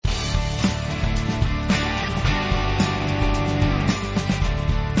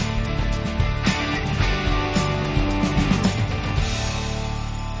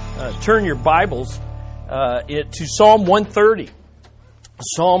turn your Bibles to Psalm 130.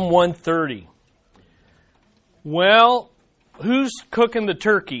 Psalm 130. Well, who's cooking the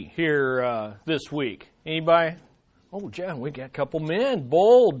turkey here this week? Anybody? Oh, John, we got a couple men.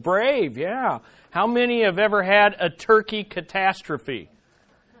 Bold, brave, yeah. How many have ever had a turkey catastrophe?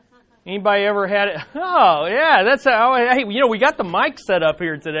 Anybody ever had it? Oh, yeah, hey, we got the mic set up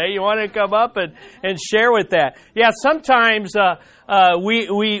here today. You want to come up and share with that? Yeah, sometimes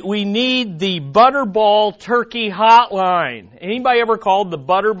we need the Butterball Turkey Hotline. Anybody ever called the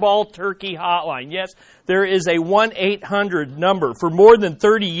Butterball Turkey Hotline? Yes, there is a 1-800 number. For more than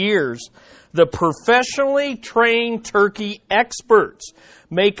 30 years, the professionally trained turkey experts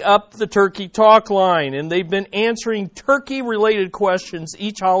make up the Turkey Talk line, and they've been answering turkey-related questions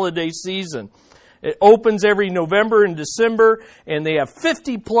each holiday season. It opens every November and December, and they have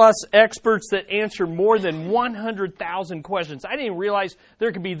 50-plus experts that answer more than 100,000 questions. I didn't realize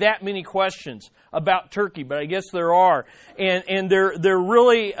there could be that many questions about turkey, but I guess there are. And they're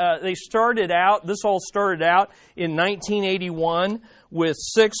really, this all started out in 1981 with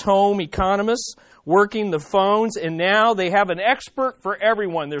 6 home economists working the phones, and now they have an expert for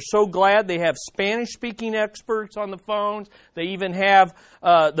everyone. They're so glad they have Spanish-speaking experts on the phones. They even have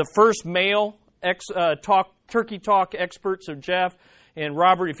the first male Turkey Talk experts. So Jeff and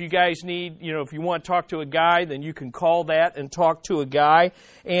Robert, if you guys need, if you want to talk to a guy, then you can call that and talk to a guy.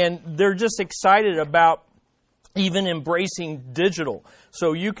 And they're just excited about even embracing digital.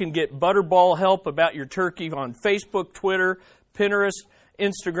 So you can get Butterball help about your turkey on Facebook, Twitter, Pinterest,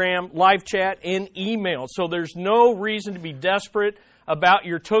 Instagram, live chat, and email. So there's no reason to be desperate about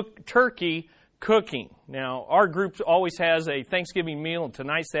your turkey cooking. Now, our group always has a Thanksgiving meal, and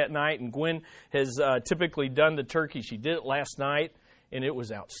tonight's that night, and Gwen has typically done the turkey. She did it last night, and it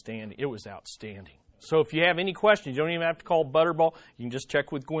was outstanding. It was outstanding. So if you have any questions, you don't even have to call Butterball. You can just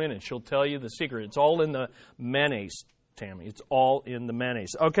check with Gwen, and she'll tell you the secret. It's all in the mayonnaise, Tammy. It's all in the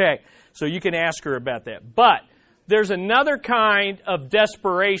mayonnaise. Okay, so you can ask her about that. But there's another kind of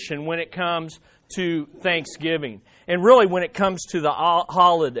desperation when it comes to Thanksgiving, and really when it comes to the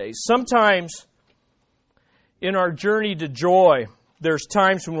holidays. Sometimes in our journey to joy, there's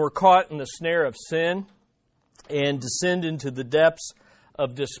times when we're caught in the snare of sin and descend into the depths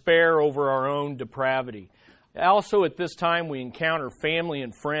of despair over our own depravity. Also, at this time, we encounter family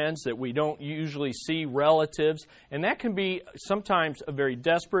and friends that we don't usually see, relatives, and that can be sometimes a very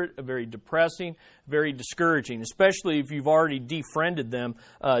desperate, a very depressing, very discouraging, especially if you've already defriended them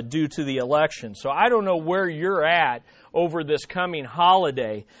due to the election. So I don't know where you're at over this coming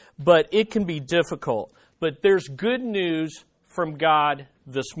holiday, but it can be difficult. But there's good news from God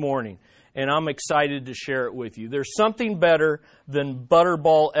this morning, and I'm excited to share it with you. There's something better than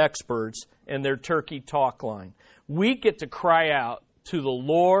Butterball experts and their Turkey Talk line. We get to cry out to the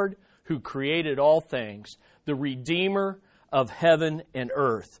Lord who created all things, the Redeemer of heaven and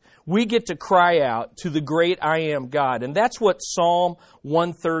earth. We get to cry out to the great I Am God, and that's what Psalm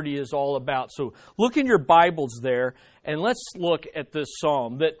 130 is all about. So look in your Bibles there, and let's look at this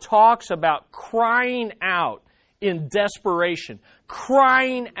psalm that talks about crying out in desperation,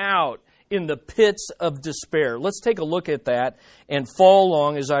 crying out in the pits of despair. Let's take a look at that and follow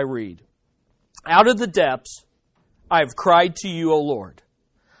along as I read. Out of the depths, I have cried to you, O Lord.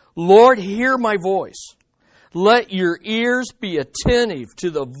 Lord, hear my voice. Let your ears be attentive to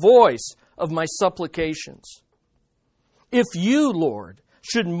the voice of my supplications. If you, Lord,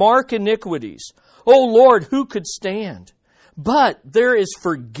 should mark iniquities, O Lord, who could stand? But there is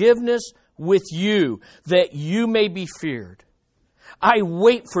forgiveness with you, that you may be feared. I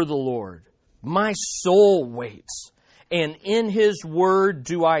wait for the Lord. My soul waits, and in His word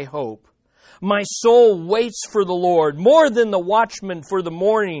do I hope. My soul waits for the Lord, more than the watchman for the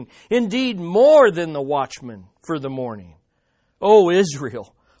morning, indeed more than the watchman for the morning. O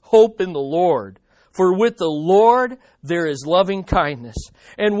Israel, hope in the Lord, for with the Lord there is loving kindness,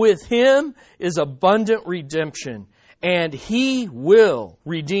 and with Him is abundant redemption, and He will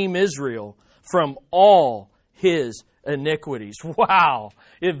redeem Israel from all his iniquities. Wow!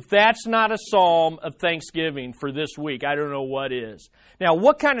 If that's not a psalm of thanksgiving for this week, I don't know what is. Now,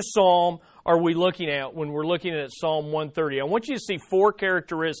 what kind of psalm are we looking at when we're looking at Psalm 130? I want you to see 4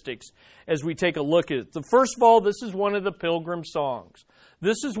 characteristics as we take a look at it. First of all, this is one of the pilgrim songs.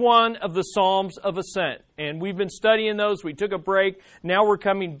 This is one of the Psalms of Ascent, and we've been studying those. We took a break. Now we're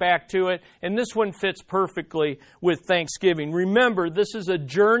coming back to it, and this one fits perfectly with Thanksgiving. Remember, this is a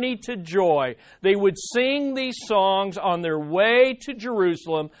journey to joy. They would sing these songs on their way to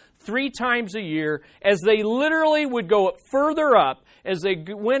Jerusalem 3 times a year, as they literally would go further up, as they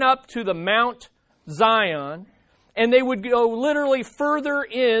went up to the Mount Zion, And they would go literally further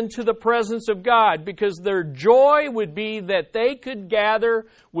into the presence of God because their joy would be that they could gather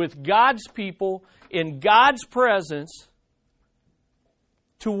with God's people in God's presence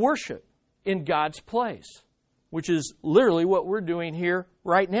to worship in God's place, which is literally what we're doing here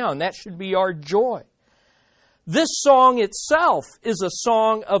right now, and that should be our joy. This song itself is a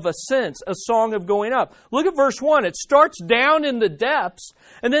song of ascents, a song of going up. Look at verse 1. It starts down in the depths,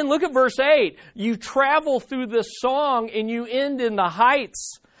 and then look at verse 8. You travel through this song, and you end in the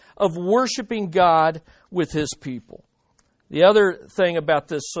heights of worshiping God with His people. The other thing about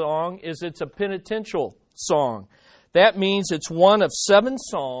this song is it's a penitential song. That means it's one of 7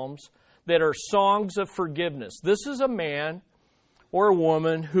 psalms that are songs of forgiveness. This is a man or a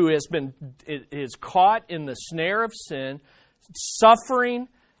woman who is caught in the snare of sin, suffering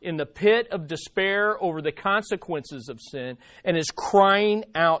in the pit of despair over the consequences of sin, and is crying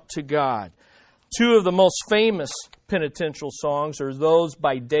out to God. 2 of the most famous penitential songs are those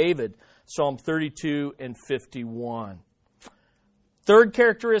by David, Psalm 32 and 51. Third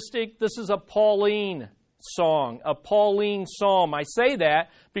characteristic, this is a Pauline song, a Pauline psalm. I say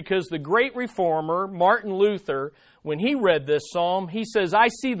that because the great reformer, Martin Luther, when he read this psalm, he says, I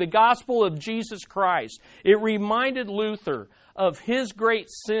see the gospel of Jesus Christ. It reminded Luther of his great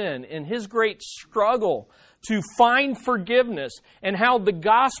sin and his great struggle to find forgiveness and how the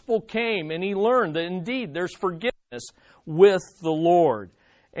gospel came, and he learned that indeed there's forgiveness with the Lord.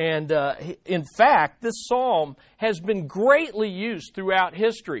 And in fact, this psalm has been greatly used throughout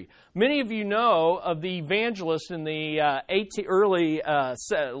history. Many of you know of the evangelist in the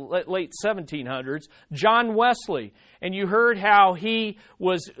late 1700s, John Wesley. And you heard how he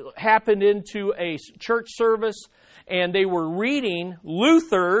happened into a church service, and they were reading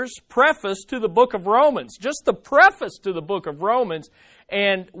Luther's preface to the book of Romans, just the preface to the book of Romans,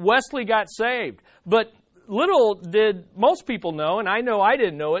 and Wesley got saved. But little did most people know, and I know I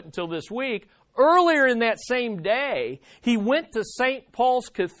didn't know it until this week, earlier in that same day, he went to St. Paul's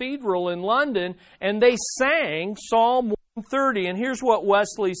Cathedral in London, and they sang Psalm 130. And here's what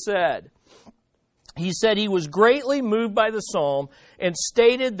Wesley said. He said he was greatly moved by the psalm and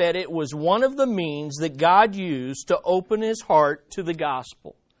stated that it was one of the means that God used to open his heart to the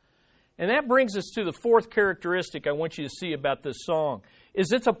gospel. And that brings us to the fourth characteristic I want you to see about this song,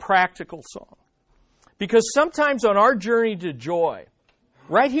 is it's a practical song. Because sometimes on our journey to joy,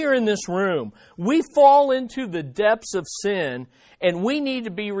 right here in this room, we fall into the depths of sin, and we need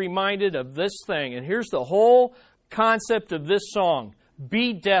to be reminded of this thing. And here's the whole concept of this song.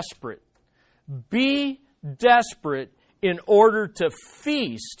 Be desperate. Be desperate in order to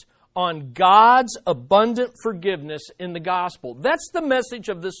feast on God's abundant forgiveness in the gospel. That's the message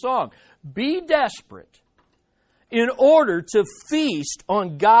of this song. Be desperate in order to feast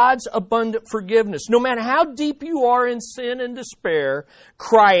on God's abundant forgiveness. No matter how deep you are in sin and despair,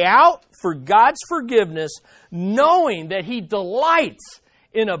 cry out for God's forgiveness, knowing that He delights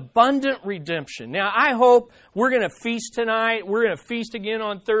in abundant redemption. Now, I hope we're going to feast tonight. We're going to feast again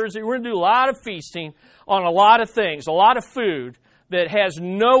on Thursday. We're going to do a lot of feasting on a lot of things, a lot of food that has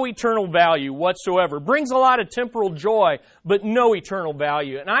no eternal value whatsoever. Brings a lot of temporal joy, but no eternal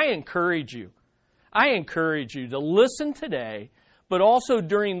value. And I encourage you to listen today, but also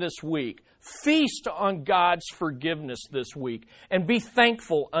during this week. Feast on God's forgiveness this week and be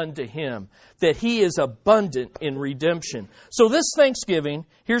thankful unto Him that He is abundant in redemption. So this Thanksgiving,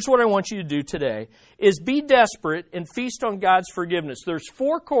 here's what I want you to do today, is be desperate and feast on God's forgiveness. There's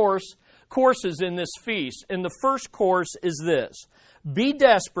 4 courses in this feast, and the first course is this. Be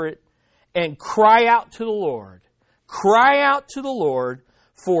desperate and cry out to the Lord. Cry out to the Lord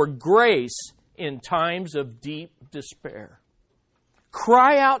for grace in times of deep despair.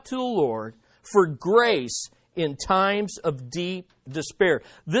 Cry out to the Lord for grace in times of deep despair.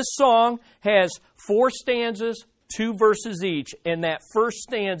 This song has 4 stanzas, 2 verses each, and that first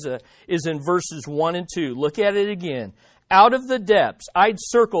stanza is in verses 1 and 2. Look at it again. Out of the depths. I'd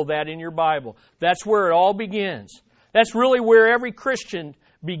circle that in your Bible. That's where it all begins. That's really where every Christian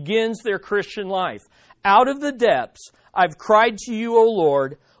begins their Christian life. Out of the depths, I've cried to you, O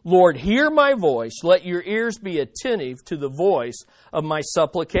Lord. Lord, hear my voice. Let your ears be attentive to the voice of my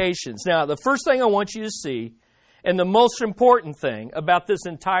supplications. Now, the first thing I want you to see, and the most important thing about this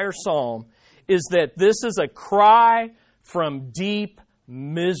entire psalm, is that this is a cry from deep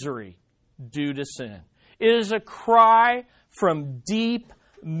misery due to sin. It is a cry from deep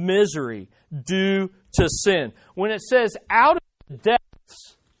misery due to sin. When it says out of the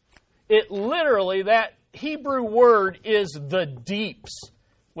depths, it literally, that Hebrew word is the deeps.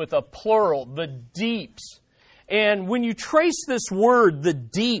 With a plural, the deeps. And when you trace this word, the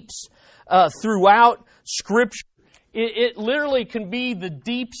deeps, throughout Scripture, It literally can be the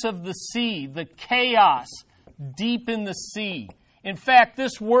deeps of the sea, the chaos deep in the sea. In fact,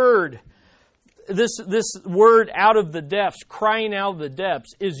 this word out of the depths, crying out of the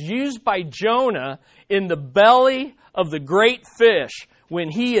depths, is used by Jonah in the belly of the great fish when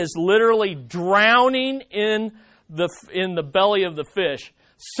he is literally drowning in the belly of the fish,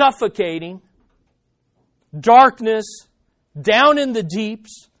 suffocating, darkness, down in the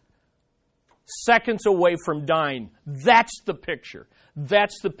deeps, seconds away from dying. That's the picture.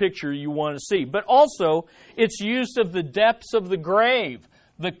 That's the picture you want to see. But also, it's used of the depths of the grave,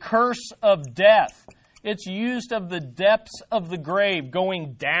 the curse of death. It's used of the depths of the grave,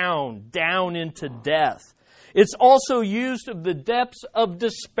 going down into death. It's also used of the depths of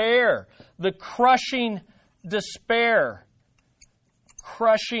despair, the crushing despair,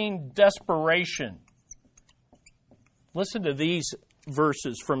 crushing desperation. Listen to these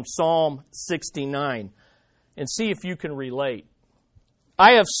verses from Psalm 69 and see if you can relate.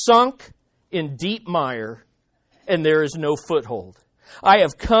 I have sunk in deep mire, and there is no foothold. I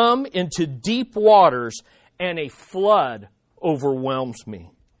have come into deep waters, and a flood overwhelms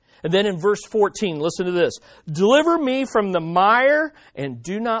me. And then in verse 14, listen to this. Deliver me from the mire, and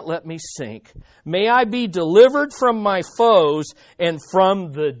do not let me sink. May I be delivered from my foes and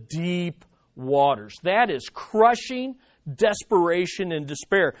from the deep waters. That is crushing desperation and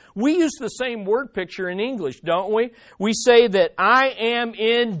despair. We use the same word picture in English, don't we? We say that I am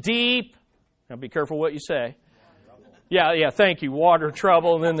in deep. Now be careful what you say. Yeah, thank you. Water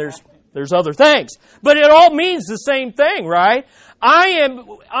trouble, and then there's other things. But it all means the same thing, right? I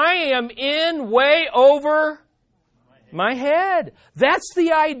am in way over my head. That's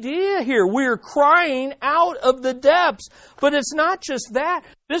the idea here. We're crying out of the depths. But it's not just that.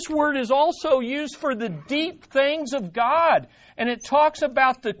 This word is also used for the deep things of God. And it talks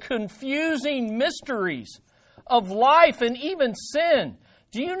about the confusing mysteries of life and even sin.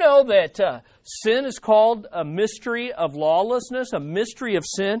 Do you know that sin is called a mystery of lawlessness, a mystery of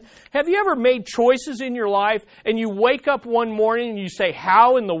sin? Have you ever made choices in your life and you wake up one morning and you say,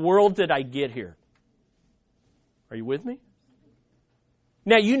 how in the world did I get here? Are you with me?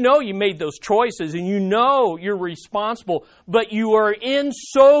 Now, you know you made those choices and you know you're responsible, but you are in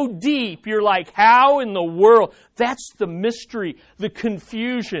so deep, you're like, how in the world? That's the mystery, the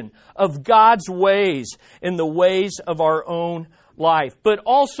confusion of God's ways and the ways of our own life. But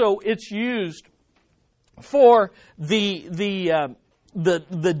also it's used for the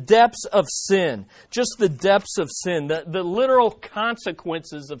depths of sin, just the depths of sin, the literal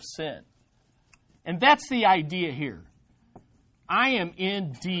consequences of sin. And that's the idea here. I am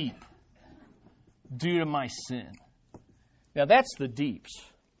in deep due to my sin. Now that's the deeps.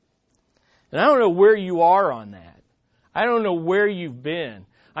 And I don't know where you are on that. I don't know where you've been.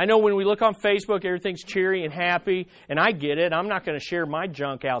 I know when we look on Facebook, everything's cheery and happy, and I get it. I'm not going to share my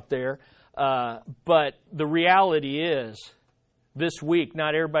junk out there. But the reality is, this week,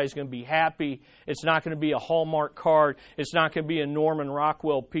 not everybody's going to be happy. It's not going to be a Hallmark card. It's not going to be a Norman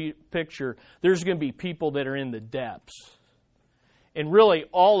Rockwell picture. There's going to be people that are in the depths. And really,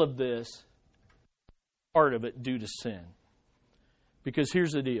 all of this, part of it due to sin. Because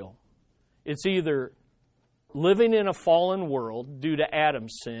here's the deal. It's either living in a fallen world due to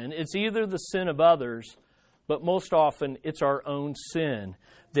Adam's sin. It's either the sin of others, but most often it's our own sin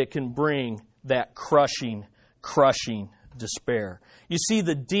that can bring that crushing despair. You see,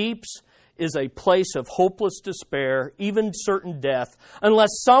 the deeps is a place of hopeless despair, even certain death, unless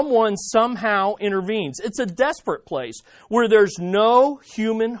someone somehow intervenes. It's a desperate place where there's no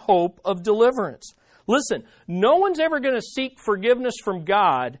human hope of deliverance. Listen, no one's ever going to seek forgiveness from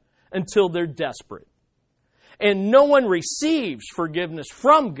God until they're desperate. And no one receives forgiveness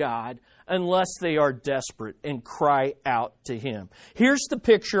from God unless they are desperate and cry out to Him. Here's the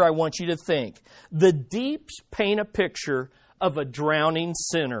picture I want you to think. The deeps paint a picture of a drowning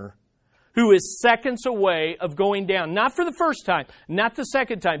sinner who is seconds away of going down, not for the first time, not the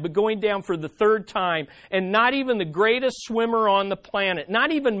second time, but going down for the third time, and not even the greatest swimmer on the planet,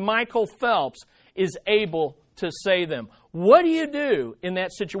 not even Michael Phelps, is able to save them. What do you do in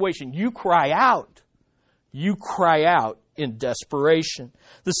that situation? You cry out. You cry out in desperation.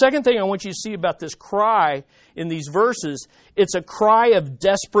 The second thing I want you to see about this cry in these verses, it's a cry of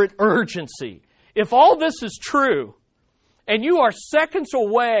desperate urgency. If all this is true, and you are seconds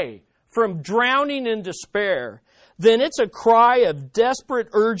away from drowning in despair, then it's a cry of desperate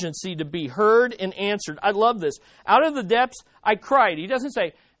urgency to be heard and answered. I love this. Out of the depths, I cried. He doesn't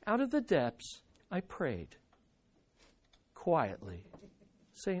say, out of the depths, I prayed. Quietly,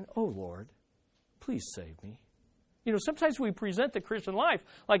 saying, oh Lord, please save me. You know, sometimes we present the Christian life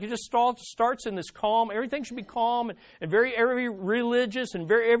like it just starts in this calm. Everything should be calm and very religious and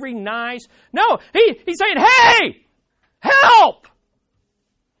very nice. No, he's saying, hey, help!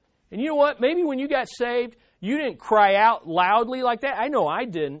 And you know what? Maybe when you got saved, you didn't cry out loudly like that. I know I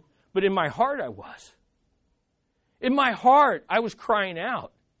didn't, but in my heart I was. In my heart, I was crying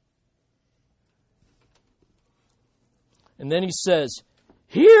out. And then he says,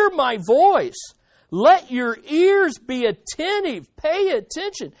 hear my voice. Let your ears be attentive. Pay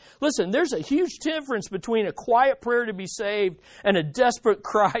attention. Listen, there's a huge difference between a quiet prayer to be saved and a desperate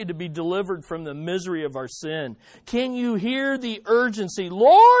cry to be delivered from the misery of our sin. Can you hear the urgency?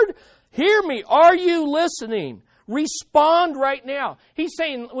 Lord, hear me. Are you listening? Respond right now. He's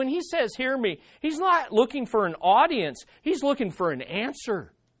saying, when he says hear me, he's not looking for an audience. He's looking for an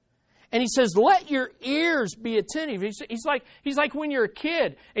answer. And he says, let your ears be attentive. He's like when you're a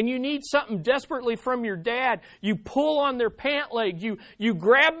kid and you need something desperately from your dad. You pull on their pant leg. You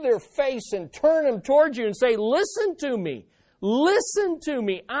grab their face and turn them towards you and say, listen to me. Listen to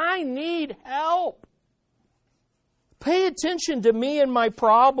me. I need help. Pay attention to me and my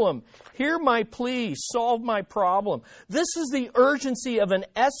problem. Hear my plea. Solve my problem. This is the urgency of an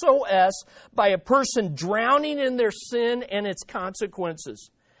SOS by a person drowning in their sin and its consequences.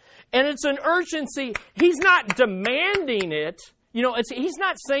 And it's an urgency. He's not demanding it. You know, he's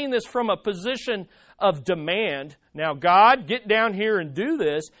not saying this from a position of demand. Now, God, get down here and do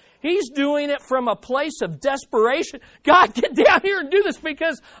this. He's doing it from a place of desperation. God, get down here and do this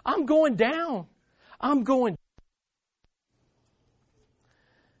because I'm going down. I'm going down.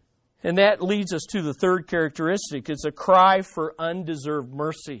 And that leads us to the third characteristic. It's a cry for undeserved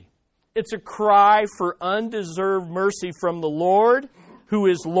mercy. It's a cry for undeserved mercy from the Lord, who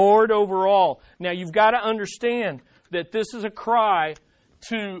is Lord over all. Now, you've got to understand that this is a cry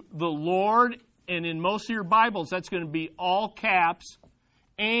to the Lord, and in most of your Bibles, that's going to be all caps,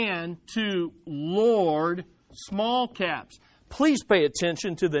 and to Lord, small caps. Please pay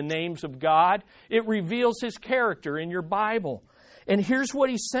attention to the names of God. It reveals His character in your Bible. And here's what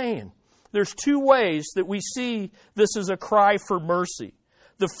He's saying. There's two ways that we see this as a cry for mercy.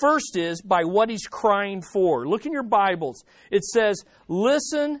 The first is by what he's crying for. Look in your Bibles. It says,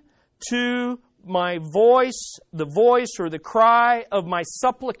 listen to my voice, the voice or the cry of my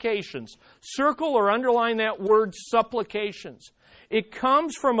supplications. Circle or underline that word supplications. It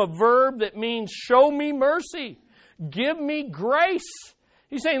comes from a verb that means show me mercy. Give me grace.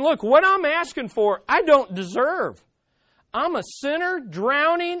 He's saying, look, what I'm asking for, I don't deserve. I'm a sinner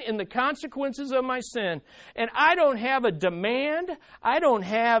drowning in the consequences of my sin. And I don't have a demand. I don't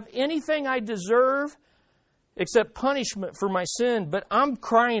have anything I deserve except punishment for my sin. But I'm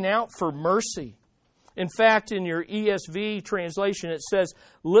crying out for mercy. In fact, in your ESV translation, it says,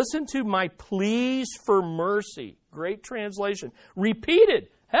 listen to my pleas for mercy. Great translation. Repeated.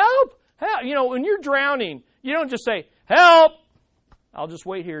 Help! Help! You know, when you're drowning, you don't just say, help! I'll just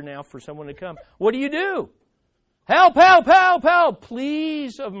wait here now for someone to come. What do? Help, help, help, help.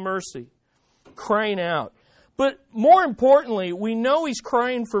 Pleas of mercy. Crying out. But more importantly, we know he's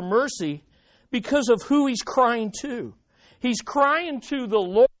crying for mercy because of who he's crying to. He's crying to the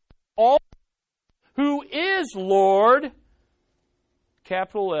Lord, who is Lord,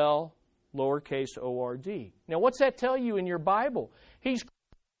 capital L, lowercase O-R-D. Now, what's that tell you in your Bible?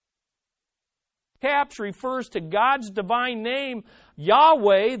 Caps refers to God's divine name,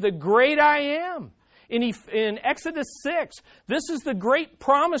 Yahweh, the great I am. In Exodus 6, this is the great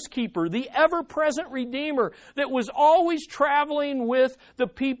promise keeper, the ever-present Redeemer that was always traveling with the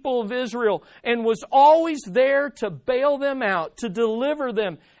people of Israel and was always there to bail them out, to deliver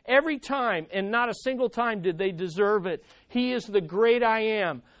them every time, and not a single time did they deserve it. He is the great I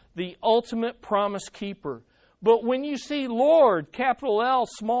am, the ultimate promise keeper. But when you see Lord, capital L,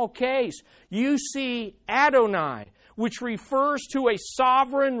 small case, you see Adonai, which refers to a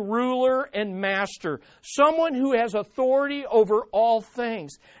sovereign ruler and master, someone who has authority over all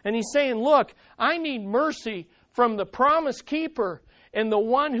things. And he's saying, look, I need mercy from the promise keeper and the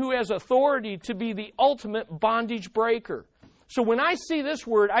one who has authority to be the ultimate bondage breaker. So when I see this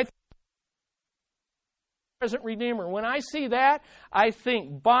word, I think present Redeemer. When I see that, I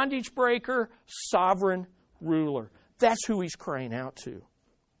think bondage breaker, sovereign ruler. That's who he's crying out to.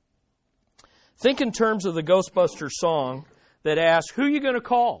 Think in terms of the Ghostbusters song that asks, who are you going to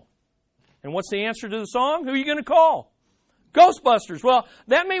call? And what's the answer to the song? Who are you going to call? Ghostbusters. Well,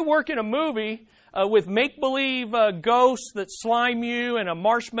 that may work in a movie with make-believe ghosts that slime you and a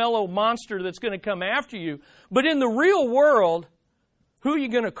marshmallow monster that's going to come after you. But in the real world, who are you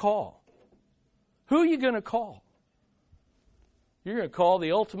going to call? Who are you going to call? You're going to call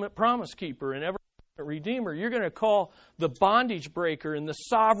the ultimate promise keeper and ever Redeemer. You're going to call the bondage breaker and the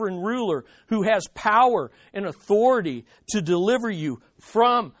sovereign ruler who has power and authority to deliver you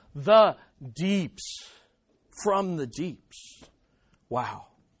from the deeps. From the deeps. Wow.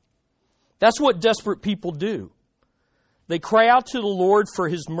 That's what desperate people do. They cry out to the Lord for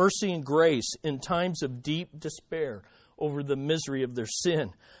His mercy and grace in times of deep despair over the misery of their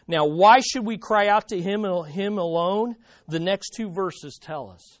sin. Now, why should we cry out to Him alone? The next two verses tell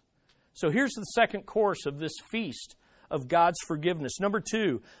us. So here's the second course of this feast of God's forgiveness. Number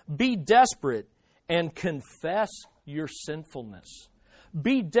 2, be desperate and confess your sinfulness.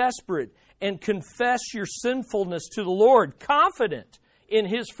 Be desperate and confess your sinfulness to the Lord, confident in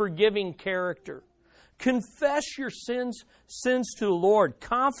His forgiving character. Confess your sins to the Lord,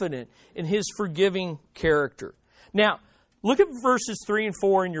 confident in His forgiving character. Now, look at verses 3 and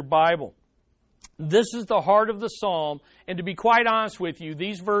 4 in your Bible. This is the heart of the psalm, and to be quite honest with you,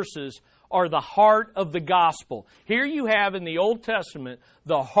 these verses are the heart of the gospel. Here you have in the Old Testament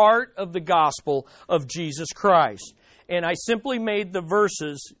the heart of the gospel of Jesus Christ. And I simply made the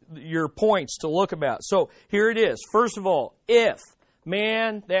verses your points to look about. So here it is. First of all, if.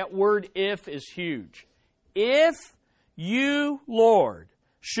 Man, that word if is huge. If you, Lord,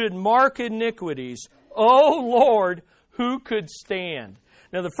 should mark iniquities, O Lord, who could stand?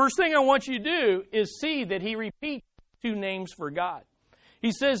 Now the first thing I want you to do is see that he repeats two names for God.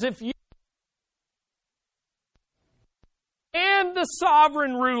 He says, if you and the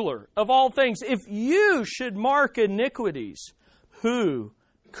sovereign ruler of all things, if you should mark iniquities, who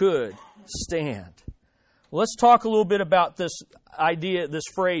could stand? Let's talk a little bit about this idea, this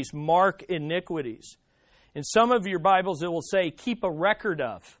phrase, mark iniquities. In some of your Bibles, it will say, keep a record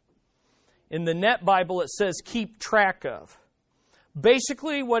of. In the Net Bible, it says, keep track of.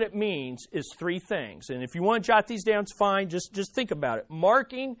 Basically, what it means is three things. And if you want to jot these down, it's fine. Just think about it.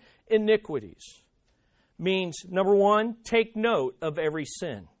 Marking iniquities means, number one, take note of every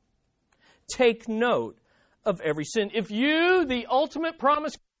sin. Take note of every sin. If you, the ultimate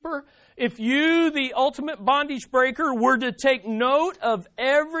promise keeper, if you, the ultimate bondage breaker, were to take note of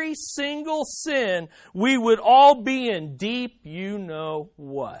every single sin, we would all be in deep you know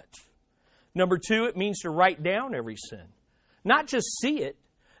what. Number two, it means to write down every sin. Not just see it,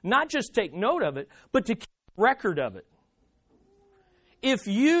 not just take note of it, but to keep record of it. If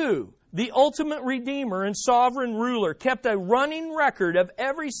you, the ultimate Redeemer and sovereign ruler, kept a running record of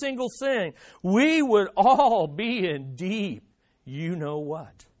every single sin, we would all be in deep you know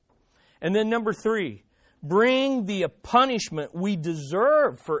what. And then number three, bring the punishment we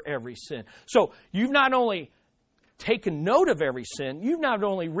deserve for every sin. So you've not only taken note of every sin, you've not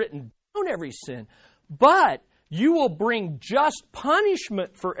only written down every sin, but you will bring just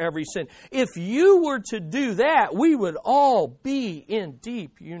punishment for every sin. If you were to do that, we would all be in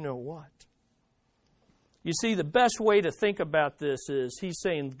deep you know what. You see, the best way to think about this is, he's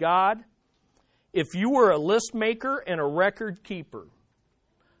saying, God, if you were a list maker and a record keeper,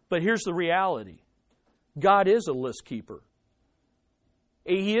 but here's the reality. God is a list keeper.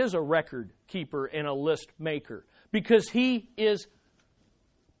 He is a record keeper and a list maker because He is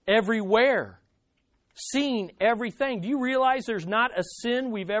everywhere, seeing everything. Do you realize there's not a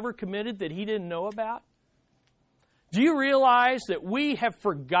sin we've ever committed that He didn't know about? Do you realize that we have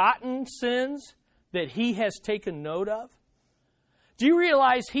forgotten sins that He has taken note of? Do you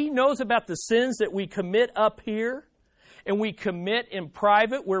realize He knows about the sins that we commit up here and we commit in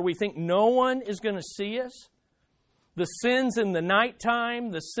private where we think no one is going to see us? The sins in the nighttime,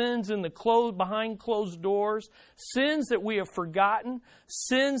 the sins in the behind closed doors, sins that we have forgotten,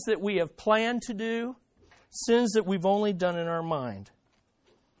 sins that we have planned to do, sins that we've only done in our mind.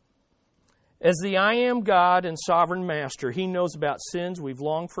 As the I am God and sovereign master, He knows about sins we've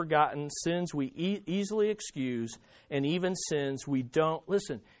long forgotten, sins we easily excuse, and even sins we don't.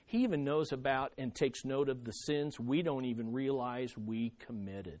 Listen, He even knows about and takes note of the sins we don't even realize we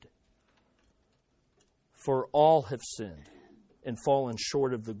committed. For all have sinned and fallen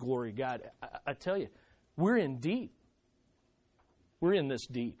short of the glory of God. I tell you, we're in deep. We're in this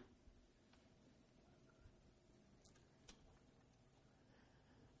deep.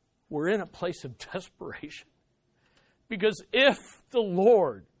 We're in a place of desperation. Because if the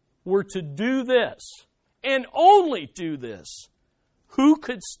Lord were to do this, and only do this, who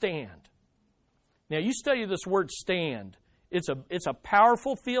could stand? Now you study this word stand. It's a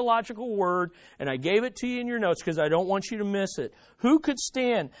powerful theological word, and I gave it to you in your notes because I don't want you to miss it. Who could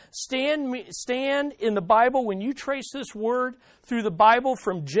stand? Stand in the Bible, when you trace this word through the Bible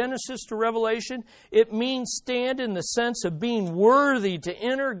from Genesis to Revelation, it means stand in the sense of being worthy to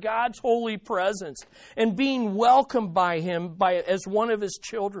enter God's holy presence and being welcomed by Him as one of His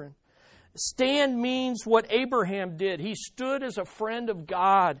children. Stand means what Abraham did. He stood as a friend of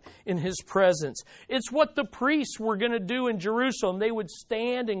God in His presence. It's what the priests were going to do in Jerusalem. They would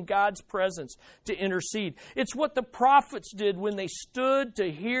stand in God's presence to intercede. It's what the prophets did when they stood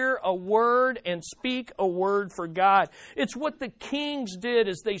to hear a word and speak a word for God. It's what the kings did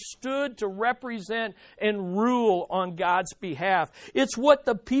as they stood to represent and rule on God's behalf. It's what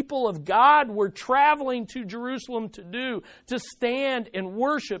the people of God were traveling to Jerusalem to do, to stand and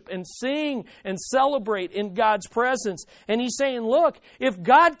worship and sing and celebrate in God's presence. And He's saying, look, if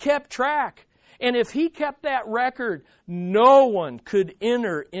God kept track and if He kept that record, no one could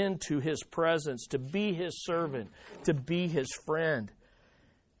enter into His presence to be His servant, to be His friend.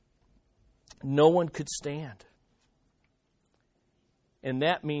 No one could stand. And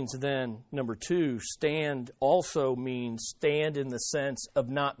that means then, number two, stand also means stand in the sense of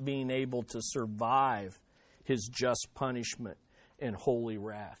not being able to survive His just punishment and holy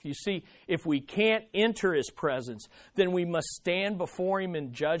wrath. You see, if we can't enter His presence, then we must stand before Him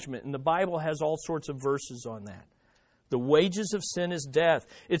in judgment. And the Bible has all sorts of verses on that. The wages of sin is death.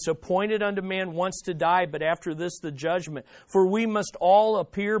 It's appointed unto man once to die, but after this the judgment. For we must all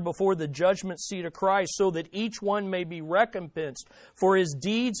appear before the judgment seat of Christ, so that each one may be recompensed for his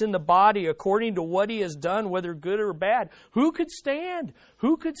deeds in the body according to what he has done, whether good or bad. Who could stand?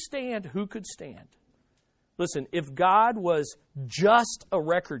 Who could stand? Who could stand? Listen, if God was just a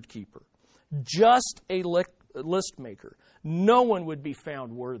record keeper, just a list maker, no one would be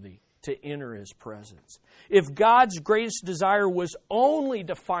found worthy to enter His presence. If God's greatest desire was only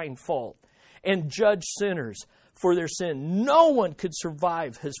to find fault and judge sinners for their sin, no one could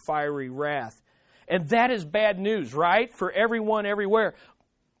survive His fiery wrath. And that is bad news, right? For everyone, everywhere.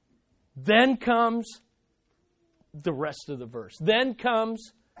 Then comes the rest of the verse. Then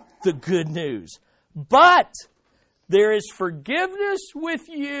comes the good news. But there is forgiveness with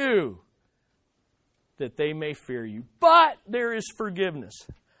you, that they may fear you. But there is forgiveness.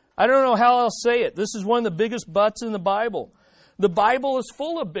 I don't know how else to say it. This is one of the biggest buts in the Bible. The Bible is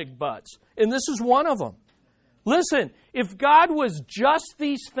full of big buts, and this is one of them. Listen, if God was just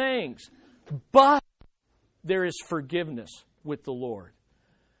these things, but there is forgiveness with the Lord.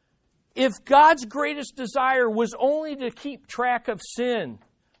 If God's greatest desire was only to keep track of sin,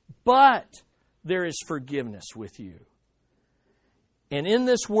 but there is forgiveness with you. And in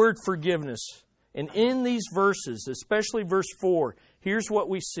this word forgiveness, and in these verses, especially verse 4, here's what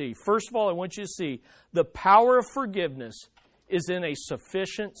we see. First of all, I want you to see the power of forgiveness is in a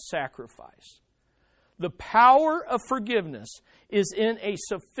sufficient sacrifice. The power of forgiveness is in a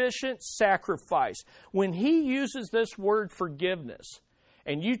sufficient sacrifice. When He uses this word forgiveness,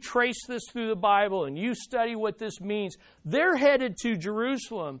 and you trace this through the Bible and you study what this means, they're headed to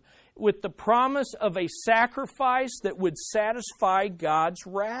Jerusalem with the promise of a sacrifice that would satisfy God's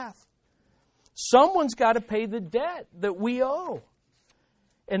wrath. Someone's got to pay the debt that we owe.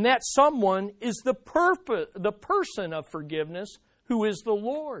 And that someone is the person of forgiveness, who is the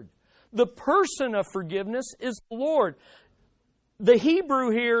Lord. The person of forgiveness is the Lord. The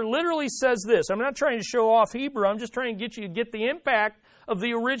Hebrew here literally says this. I'm not trying to show off Hebrew. I'm just trying to get you to get the impact of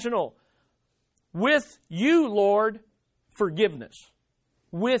the original. With you, Lord, forgiveness.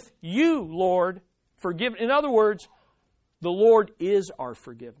 With you, Lord, forgiveness. In other words, the Lord is our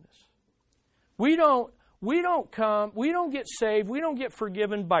forgiveness. We don't get saved, we don't get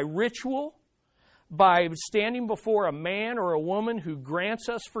forgiven by ritual, by standing before a man or a woman who grants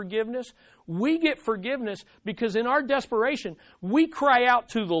us forgiveness. We get forgiveness because in our desperation, we cry out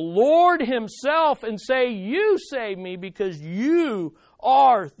to the Lord Himself and say, you save me because you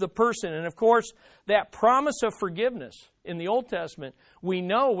are the person. And of course, that promise of forgiveness in the Old Testament, we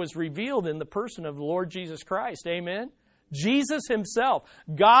know was revealed in the person of the Lord Jesus Christ. Amen? Jesus Himself,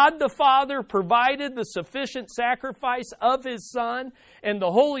 God the Father, provided the sufficient sacrifice of His Son, and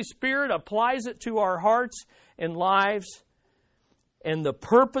the Holy Spirit applies it to our hearts and lives. And the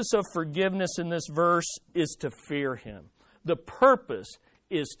purpose of forgiveness in this verse is to fear Him. The purpose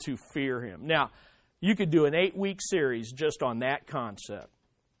is to fear Him. Now, you could do an 8-week series just on that concept.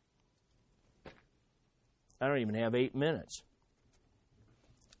 I don't even have 8 minutes.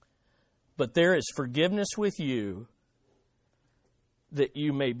 But there is forgiveness with you, that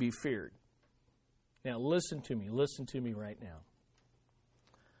you may be feared. Now listen to me right now.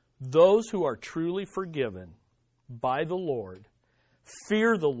 Those who are truly forgiven by the Lord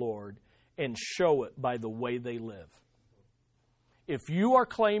fear the Lord and show it by the way they live. If you are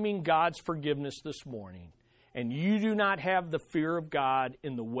claiming God's forgiveness this morning and you do not have the fear of God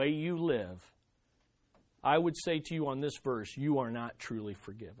in the way you live, I would say to you on this verse, you are not truly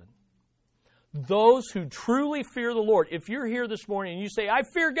forgiven. Those who truly fear the Lord. If you're here this morning and you say, I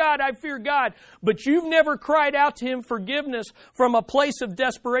fear God, but you've never cried out to Him forgiveness from a place of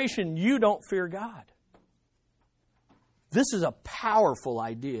desperation, you don't fear God. This is a powerful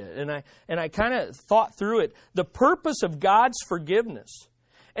idea, and I kind of thought through it. The purpose of God's forgiveness,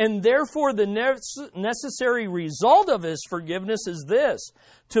 and therefore the necessary result of His forgiveness is this: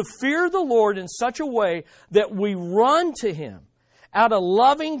 to fear the Lord in such a way that we run to Him out of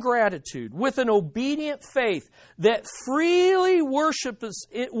loving gratitude with an obedient faith that freely worships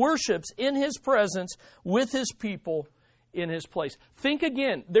in His presence with His people in His place. Think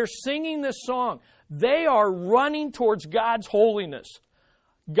again. They're singing this song. They are running towards God's holiness.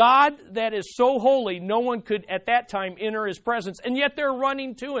 God that is so holy, no one could at that time enter His presence. And yet they're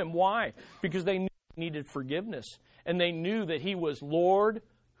running to Him. Why? Because they knew they needed forgiveness. And they knew that He was Lord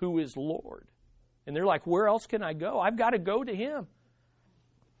who is Lord. And they're like, where else can I go? I've got to go to Him.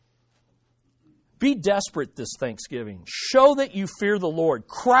 Be desperate this Thanksgiving. Show that you fear the Lord.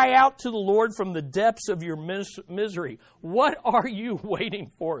 Cry out to the Lord from the depths of your misery. What are you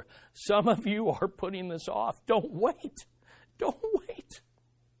waiting for? Some of you are putting this off. Don't wait. Don't wait.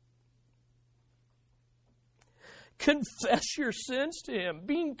 Confess your sins to Him,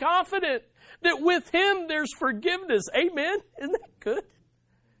 being confident that with Him there's forgiveness. Amen? Isn't that good?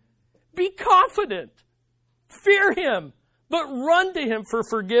 Be confident. Fear Him, but run to Him for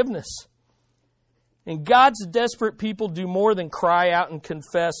forgiveness. And God's desperate people do more than cry out and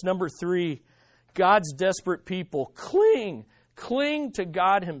confess. Number 3, God's desperate people cling to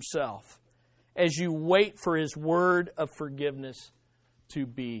God Himself as you wait for His word of forgiveness to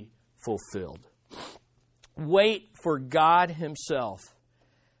be fulfilled. Wait for God Himself.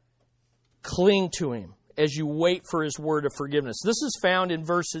 Cling to Him as you wait for His word of forgiveness. This is found in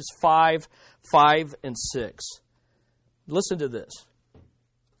verses 5, 5, and 6. Listen to this.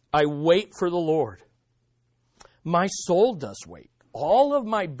 I wait for the Lord. My soul does wait. All of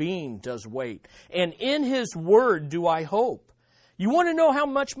my being does wait. And in His word do I hope. You want to know how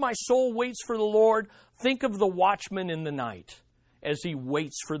much my soul waits for the Lord? Think of the watchman in the night as he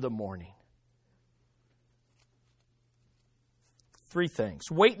waits for the morning. 3 things.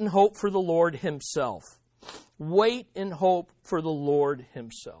 Wait and hope for the Lord Himself. Wait and hope for the Lord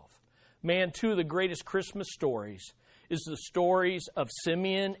Himself. Man, 2 of the greatest Christmas stories is the stories of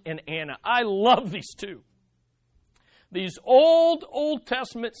Simeon and Anna. I love these 2. These Old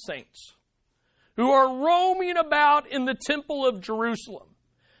Testament saints who are roaming about in the temple of Jerusalem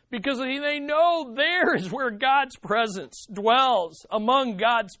because they know there is where God's presence dwells among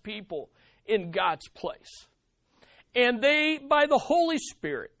God's people in God's place. And they, by the Holy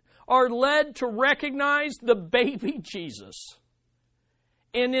Spirit, are led to recognize the baby Jesus.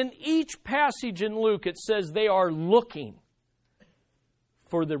 And in each passage in Luke, it says they are looking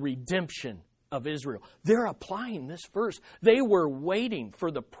for the redemption of Israel. They're applying this verse. They were waiting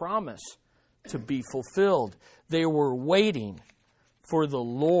for the promise to be fulfilled. They were waiting for the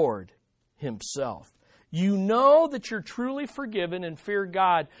Lord Himself. You know that you're truly forgiven and fear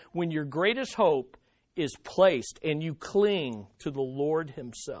God when your greatest hope is placed and you cling to the Lord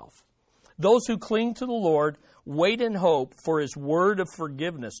Himself. Those who cling to the Lord wait in hope for His word of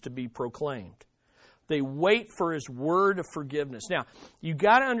forgiveness to be proclaimed. They wait for His word of forgiveness. Now, you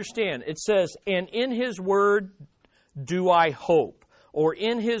got to understand, it says, and in His word do I hope, or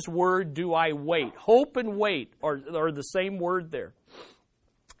in His word do I wait. Hope and wait are the same word there.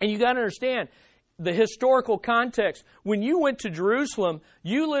 And you got to understand the historical context. When you went to Jerusalem,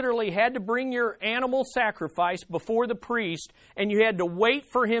 you literally had to bring your animal sacrifice before the priest, and you had to wait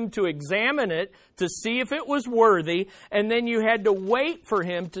for him to examine it to see if it was worthy, and then you had to wait for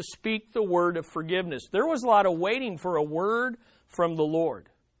him to speak the word of forgiveness. There was a lot of waiting for a word from the Lord.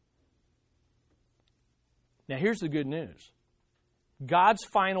 Now here's the good news. God's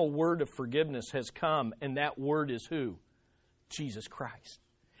final word of forgiveness has come, and that word is who? Jesus Christ.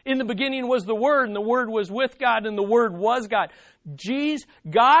 In the beginning was the Word, and the Word was with God, and the Word was God.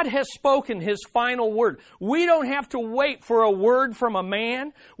 God has spoken His final word. We don't have to wait for a word from a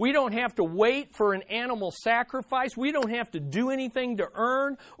man. We don't have to wait for an animal sacrifice. We don't have to do anything to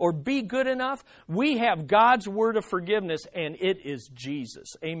earn or be good enough. We have God's word of forgiveness, and it is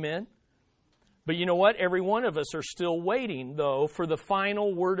Jesus. Amen? But you know what? Every one of us are still waiting, though, for the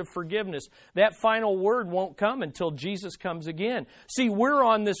final word of forgiveness. That final word won't come until Jesus comes again. See, we're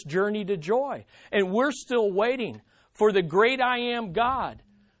on this journey to joy, and we're still waiting for the great I am God,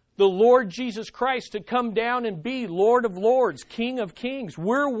 the Lord Jesus Christ, to come down and be Lord of Lords, King of Kings.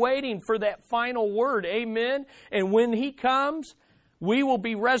 We're waiting for that final word. Amen? And when He comes, We will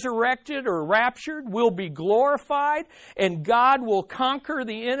be resurrected or raptured. We'll be glorified. And God will conquer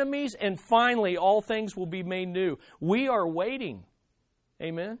the enemies. And finally, all things will be made new. We are waiting.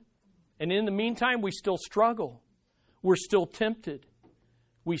 Amen? And in the meantime, we still struggle. We're still tempted.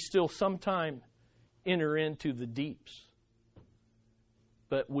 We still sometimes enter into the deeps.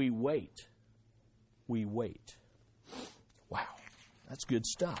 But we wait. We wait. Wow, that's good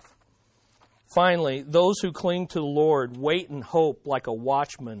stuff. Finally, those who cling to the Lord wait and hope like a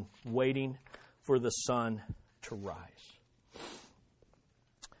watchman waiting for the sun to rise.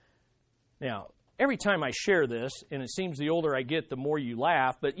 Now, every time I share this, and it seems the older I get, the more you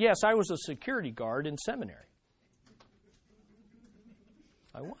laugh, but yes, I was a security guard in seminary.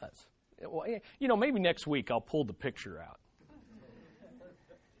 I was. Well, you know, maybe next week I'll pull the picture out.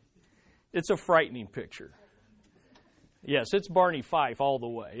 It's a frightening picture. Yes, it's Barney Fife all the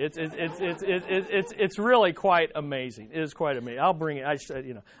way. It's really quite amazing. It is quite amazing. I'll bring it.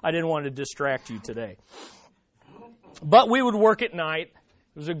 I didn't want to distract you today. But we would work at night.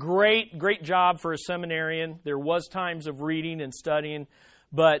 It was a great job for a seminarian. There was times of reading and studying,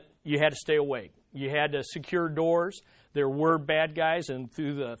 but you had to stay awake. You had to secure doors. There were bad guys, and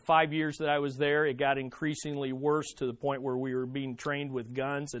through the 5 years that I was there, it got increasingly worse to the point where we were being trained with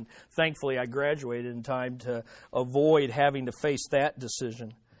guns, and thankfully I graduated in time to avoid having to face that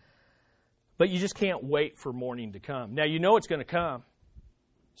decision. But you just can't wait for morning to come. Now, you know it's going to come,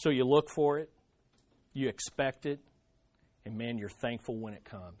 so you look for it, you expect it, and man, you're thankful when it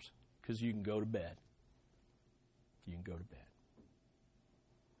comes because you can go to bed. You can go to bed.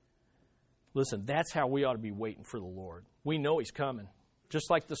 Listen, that's how we ought to be waiting for the Lord. We know He's coming. Just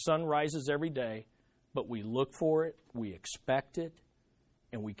like the sun rises every day, but we look for it, we expect it,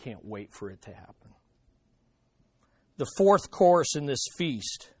 and we can't wait for it to happen. The fourth course in this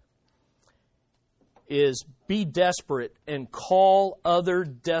feast is be desperate and call other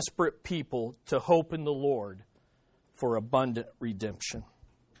desperate people to hope in the Lord for abundant redemption.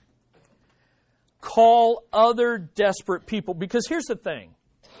 Call other desperate people, because here's the thing.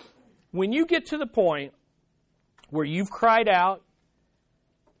 When you get to the point where you've cried out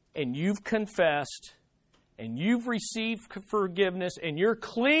and you've confessed and you've received forgiveness and you're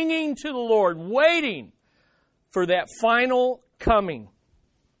clinging to the Lord, waiting for that final coming,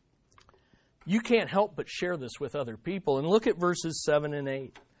 you can't help but share this with other people. And look at verses 7 and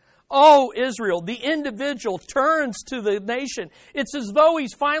 8. Oh, Israel, the individual turns to the nation. It's as though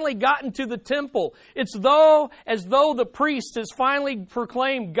he's finally gotten to the temple. It's as though the priest has finally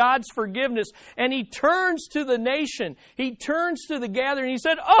proclaimed God's forgiveness. And he turns to the nation. He turns to the gathering. He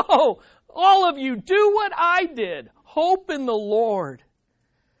said, oh, all of you, do what I did. Hope in the Lord.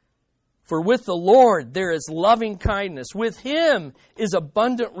 For with the Lord there is loving kindness. With Him is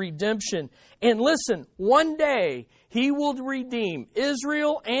abundant redemption. And listen, one day He will redeem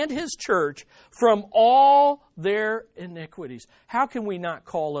Israel and His church from all their iniquities. How can we not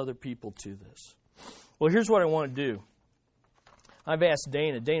call other people to this? Well, here's what I want to do. I've asked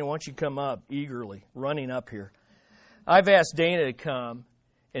Dana. Dana, why don't you come up eagerly, running up here. I've asked Dana to come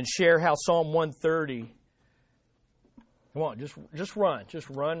and share how Psalm 130... Come on, just run. Just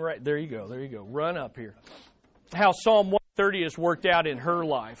run right. There you go. There you go. Run up here. How Psalm 130 has worked out in her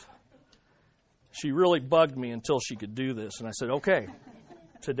life. She really bugged me until she could do this. And I said, okay,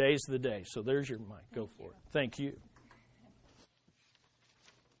 today's the day. So there's your mic. Go for it. Thank you.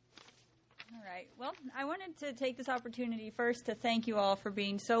 All right. Well, I wanted to take this opportunity first to thank you all for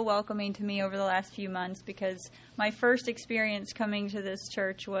being so welcoming to me over the last few months, because my first experience coming to this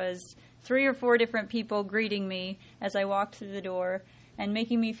church was 3 or 4 different people greeting me as I walked through the door and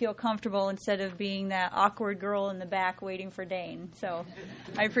making me feel comfortable instead of being that awkward girl in the back waiting for Dane. So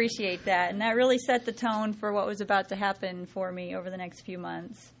I appreciate that. And that really set the tone for what was about to happen for me over the next few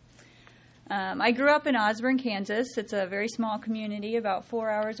months. I grew up in Osborne, Kansas. It's a very small community about 4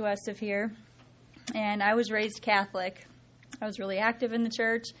 hours west of here. And I was raised Catholic. I was really active in the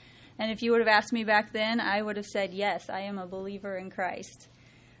church. And if you would have asked me back then, I would have said, yes, I am a believer in Christ.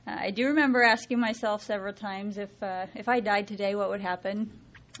 I do remember asking myself several times if I died today, what would happen?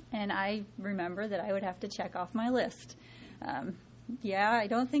 And I remember that I would have to check off my list. I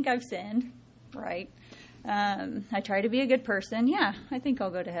don't think I've sinned, right? I try to be a good person. Yeah, I think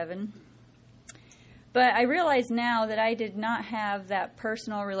I'll go to heaven. But I realize now that I did not have that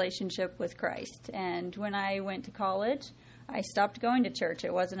personal relationship with Christ. And when I went to college, I stopped going to church.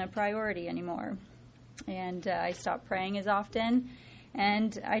 It wasn't a priority anymore. And I stopped praying as often.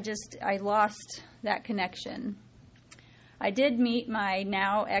 And I lost that connection. I did meet my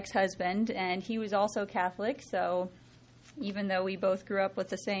now ex-husband, and he was also Catholic, so Even though we both grew up with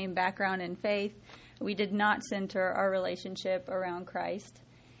the same background in faith, we did not center our relationship around Christ.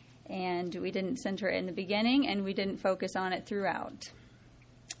 And we didn't center it in the beginning, and we didn't focus on it throughout.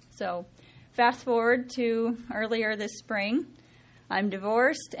 So, fast forward to earlier this spring. I'm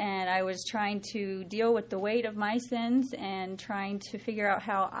divorced, and I was trying to deal with the weight of my sins and trying to figure out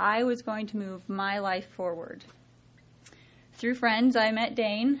how I was going to move my life forward. Through friends, I met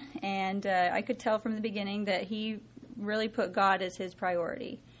Dane, and I could tell from the beginning that he really put God as his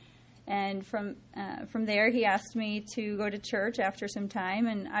priority. And from there, he asked me to go to church after some time,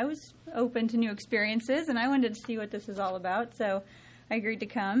 and I was open to new experiences, and I wanted to see what this was all about, so I agreed to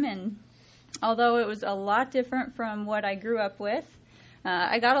come. And although it was a lot different from what I grew up with,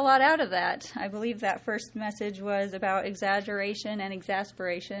 I got a lot out of that. I believe that first message was about exaggeration and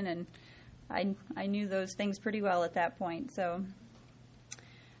exasperation, and I knew those things pretty well at that point. So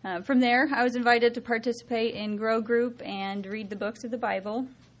from there, I was invited to participate in Grow Group and read the books of the Bible.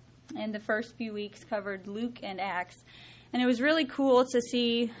 And the first few weeks covered Luke and Acts. And it was really cool to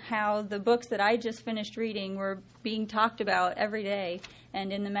see how the books that I just finished reading were being talked about every day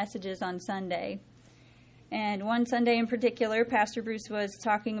and in the messages on Sunday. And one Sunday in particular, Pastor Bruce was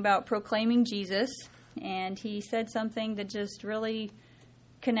talking about proclaiming Jesus, and he said something that just really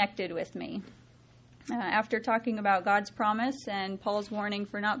connected with me. After talking about God's promise and Paul's warning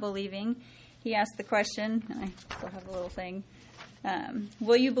for not believing, he asked the question, and I still have a little thing,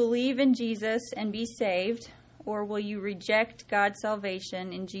 will you believe in Jesus and be saved, or will you reject God's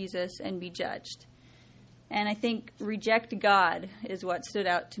salvation in Jesus and be judged? And I think reject God is what stood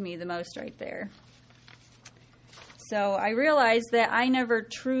out to me the most right there. So I realized that I never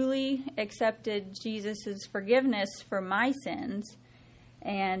truly accepted Jesus' forgiveness for my sins,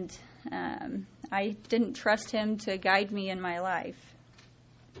 and I didn't trust him to guide me in my life.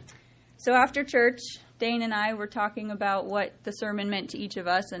 So after church, Dane and I were talking about what the sermon meant to each of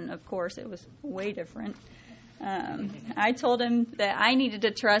us, and of course it was way different. I told him that I needed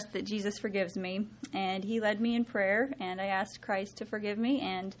to trust that Jesus forgives me, and he led me in prayer, and I asked Christ to forgive me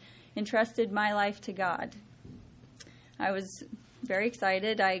and entrusted my life to God. I was very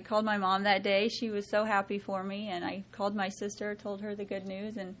excited. I called my mom that day. She was so happy for me, and I called my sister, told her the good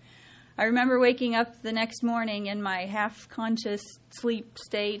news, and I remember waking up the next morning in my half-conscious sleep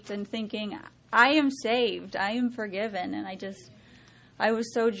state and thinking, I am saved, I am forgiven, and I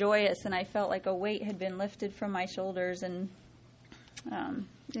was so joyous, and I felt like a weight had been lifted from my shoulders, and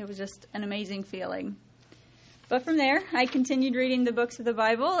it was just an amazing feeling. But from there, I continued reading the books of the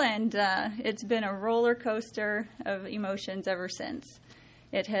Bible, and it's been a roller coaster of emotions ever since.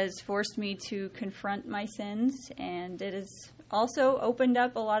 It has forced me to confront my sins, and it has also opened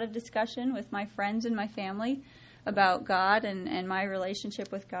up a lot of discussion with my friends and my family about God and my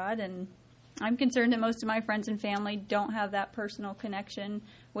relationship with God. And I'm concerned that most of my friends and family don't have that personal connection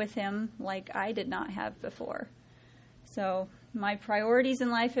with him like I did not have before. So my priorities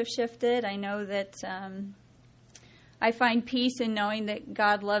in life have shifted. I know that I find peace in knowing that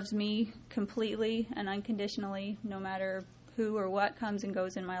God loves me completely and unconditionally, no matter who or what comes and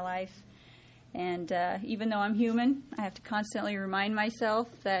goes in my life. And even though I'm human, I have to constantly remind myself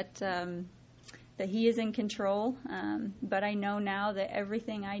that he is in control. But I know now that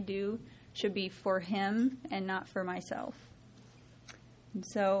everything I do should be for him and not for myself. And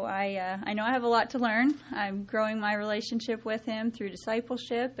so I know I have a lot to learn. I'm growing my relationship with him through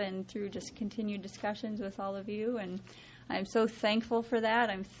discipleship and through just continued discussions with all of you. And I'm so thankful for that.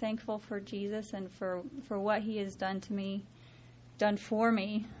 I'm thankful for Jesus and for what he has done for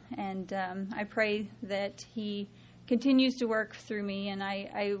me. And I pray that he continues to work through me. And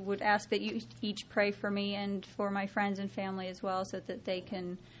I would ask that you each pray for me and for my friends and family as well, so that they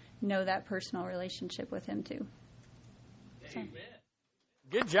can know that personal relationship with him too. Amen.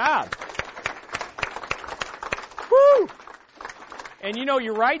 Good job. Woo! And you know,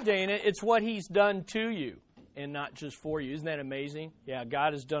 you're right, Dana. It's what he's done to you and not just for you. Isn't that amazing? Yeah,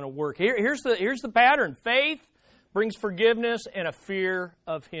 God has done a work. Here's the pattern. Faith brings forgiveness and a fear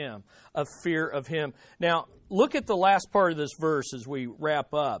of him. A fear of him. Now, look at the last part of this verse as we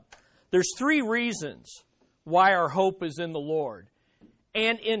wrap up. There's 3 reasons why our hope is in the Lord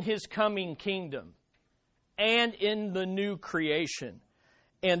and in his coming kingdom and in the new creation.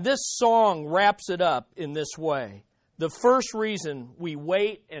 And this song wraps it up in this way. The first reason we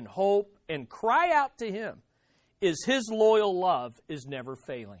wait and hope and cry out to him is his loyal love is never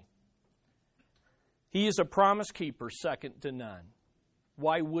failing. He is a promise keeper, second to none.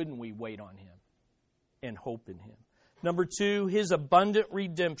 Why wouldn't we wait on him and hope in him? Number 2, his abundant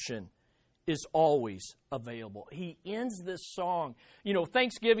redemption is always available. He ends this song.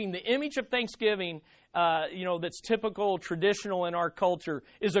 Thanksgiving, the image of Thanksgiving, that's typical, traditional in our culture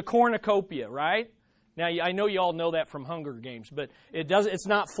is a cornucopia, right? Now, I know you all know that from Hunger Games, but it's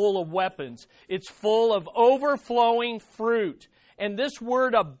not full of weapons. It's full of overflowing fruit. And this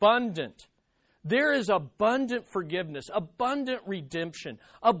word abundant, there is abundant forgiveness, abundant redemption,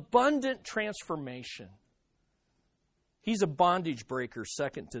 abundant transformation. He's a bondage breaker,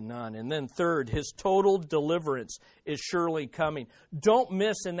 second to none. And then third, His total deliverance is surely coming. Don't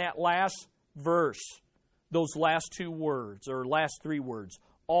miss in that last verse, those last two words, or last three words,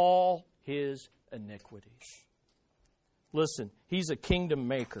 all His iniquities. Listen, He's a kingdom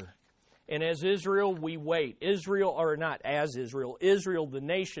maker. And as Israel, we wait. Israel, the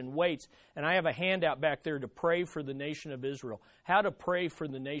nation, waits. And I have a handout back there to pray for the nation of Israel. How to pray for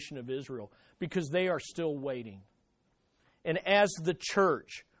the nation of Israel, because they are still waiting. And as the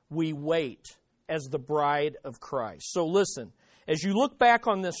church, we wait as the bride of Christ. So listen, as you look back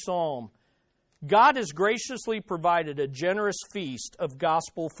on this psalm, God has graciously provided a generous feast of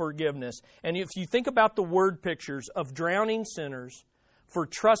gospel forgiveness. And if you think about the word pictures of drowning sinners, for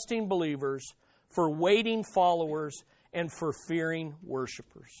trusting believers, for waiting followers, and for fearing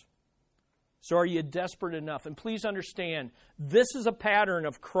worshipers. So are you desperate enough? And please understand, this is a pattern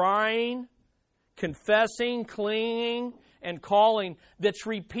of crying, confessing, clinging, and calling that's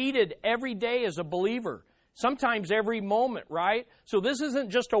repeated every day as a believer. Sometimes every moment, right? So this isn't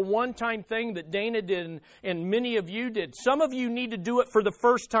just a one-time thing that Dana did and many of you did. Some of you need to do it for the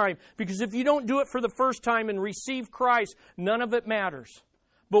first time, because if you don't do it for the first time and receive Christ, none of it matters.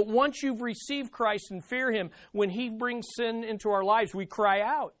 But once you've received Christ and fear Him, when He brings sin into our lives, we cry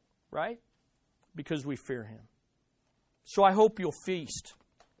out, right? Because we fear Him. So I hope you'll feast.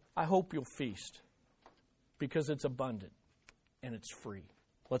 I hope you'll feast, because it's abundant and it's free.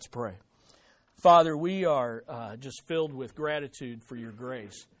 Let's pray. Father, we are just filled with gratitude for Your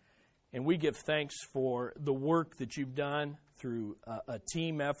grace. And we give thanks for the work that You've done through a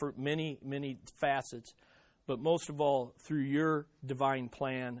team effort, many, many facets, but most of all through Your divine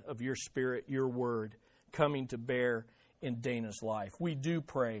plan of Your Spirit, Your Word, coming to bear in Dana's life. We do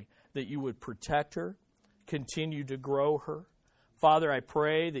pray that You would protect her, continue to grow her. Father, I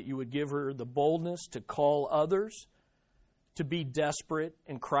pray that You would give her the boldness to call others, to be desperate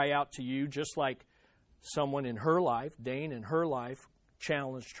and cry out to You, just like someone in her life, Dane in her life,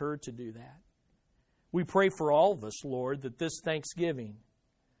 challenged her to do that. We pray for all of us, Lord, that this Thanksgiving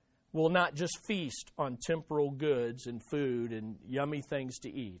will not just feast on temporal goods and food and yummy things to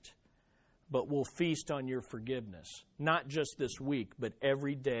eat, but will feast on Your forgiveness, not just this week, but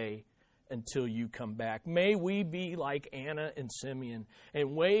every day until You come back. May we be like Anna and Simeon,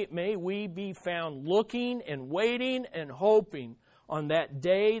 and may we be found looking and waiting and hoping on that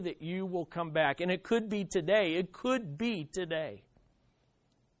day that You will come back. And it could be today. It could be today.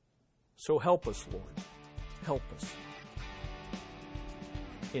 So help us, Lord. Help us.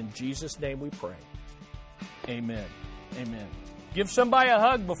 In Jesus' name we pray. Amen. Amen. Give somebody a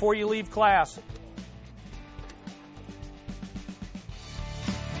hug before you leave class.